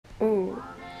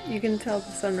You can tell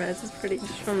the sunrise is pretty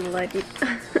just from the lighting.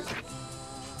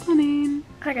 Morning.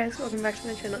 Hi guys, welcome back to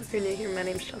my channel. If you're new here, my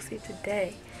name's Chelsea.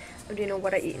 Today, I'm doing a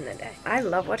what I eat in a day. I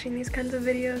love watching these kinds of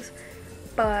videos,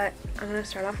 but I'm gonna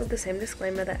start off with the same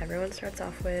disclaimer that everyone starts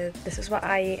off with. This is what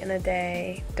I eat in a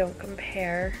day. Don't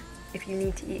compare. If you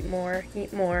need to eat more,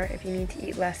 eat more. If you need to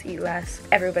eat less.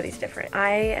 Everybody's different.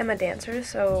 I am a dancer,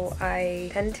 so I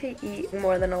tend to eat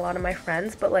more than a lot of my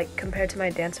friends, but like compared to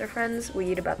my dancer friends, we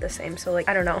eat about the same. So like,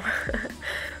 I don't know.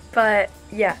 But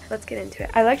yeah, let's get into it.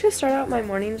 I like to start out my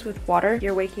mornings with water.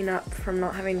 You're waking up from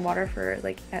not having water for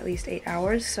like at least 8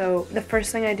 hours. So the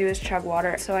first thing I do is chug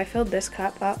water. So I filled this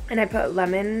cup up and I put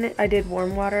lemon in it. I did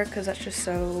warm water because that's just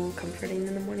so comforting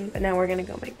in the morning. But now we're gonna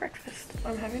go make breakfast.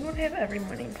 I'm having what I have every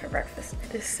morning for breakfast.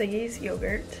 This Siggy's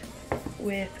yogurt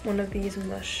with one of these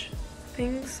mush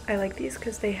things. I like these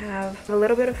because they have a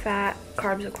little bit of fat,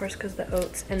 carbs of course because the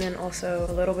oats, and then also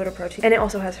a little bit of protein, and it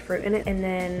also has fruit in it. And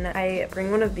then I bring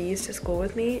one of these to school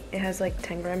with me. It has like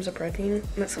 10 grams of protein.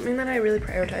 That's something that I really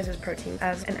prioritize, is protein.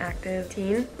 As an active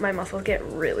teen, my muscles get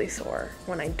really sore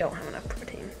when I don't have enough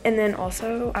protein. And then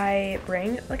also I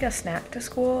bring like a snack to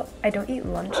school. I don't eat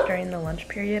lunch during the lunch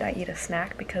period. I eat a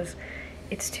snack because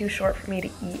it's too short for me to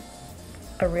eat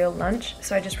a real lunch,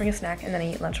 so I just bring a snack and then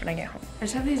I eat lunch when I get home. I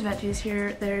just have these veggies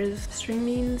here. There's string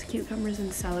beans, cucumbers,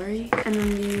 and celery, and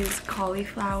then these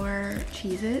cauliflower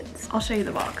Cheez-Its. I'll show you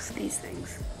the box, these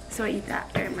things. So I eat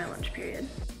that during my lunch period.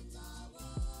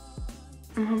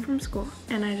 I'm home from school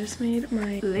and I just made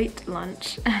my late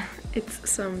lunch. It's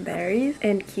some berries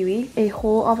and kiwi, a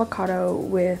whole avocado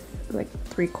with like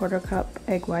 3/4 cup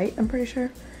egg white, I'm pretty sure,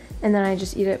 and then I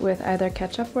just eat it with either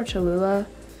ketchup or Cholula.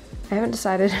 I haven't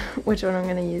decided which one I'm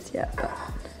gonna use yet, but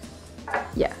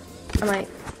yeah, I might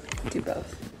do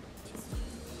both.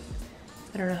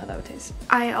 I don't know how that would taste.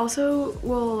 I also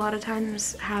will a lot of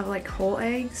times have like whole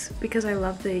eggs because I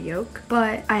love the yolk,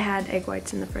 but I had egg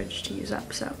whites in the fridge to use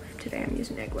up, so today I'm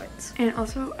using egg whites. And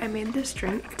also I made this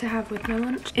drink to have with my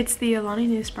lunch. It's the Alani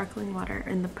Nu sparkling water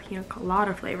in the pina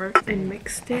colada flavor, and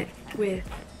mixed it with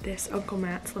this Uncle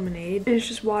Matt's lemonade. It's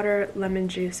just water, lemon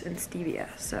juice, and stevia,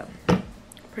 so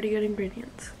pretty good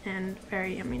ingredients and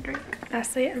very yummy drink.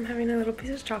 Lastly, I'm having a little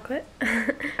piece of chocolate.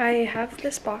 I have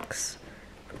this box.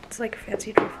 It's like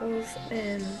fancy truffles,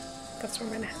 and that's what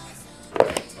I'm gonna have.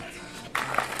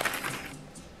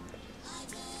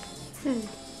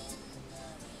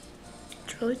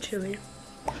 It's really chewy.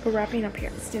 We're wrapping up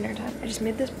here. It's dinner time. I just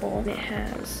made this bowl. And it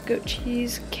has goat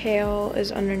cheese, kale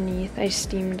is underneath. I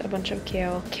steamed a bunch of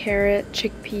kale, carrot,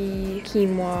 chickpea,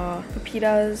 quinoa,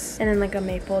 pepitas, and then like a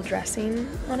maple dressing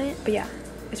on it. But yeah,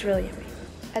 it's really yummy.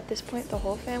 At this point, the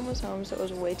whole fam was home, so it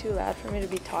was way too loud for me to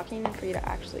be talking and for you to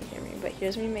actually hear me. But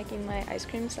here's me making my ice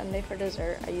cream sundae for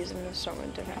dessert. I use an assortment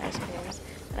of different ice creams,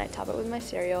 and I top it with my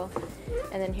cereal.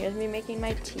 And then here's me making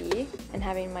my tea and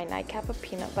having my nightcap of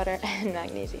peanut butter and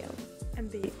magnesium. I'm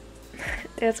beat.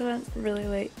 Dance went really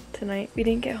late tonight. We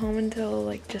didn't get home until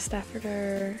like just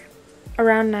after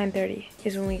around 9:30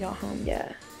 is when we got home.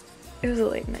 Yeah, it was a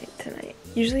late night tonight.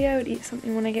 Usually I would eat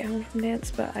something when I get home from dance,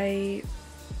 but I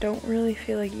don't really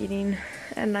feel like eating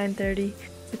at 9:30.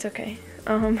 It's okay.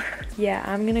 Yeah,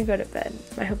 I'm gonna go to bed.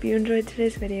 I hope you enjoyed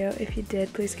today's video. If you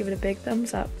did, please give it a big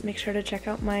thumbs up. Make sure to check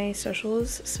out my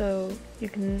socials so you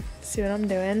can see what I'm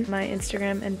doing. My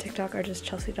Instagram and TikTok are just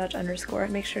Chelsea_.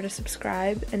 Make sure to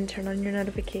subscribe and turn on your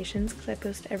notifications because I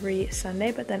post every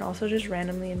Sunday, but then also just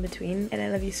randomly in between. And I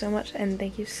love you so much, and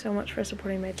thank you so much for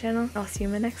supporting my channel. I'll see you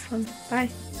in my next one. Bye.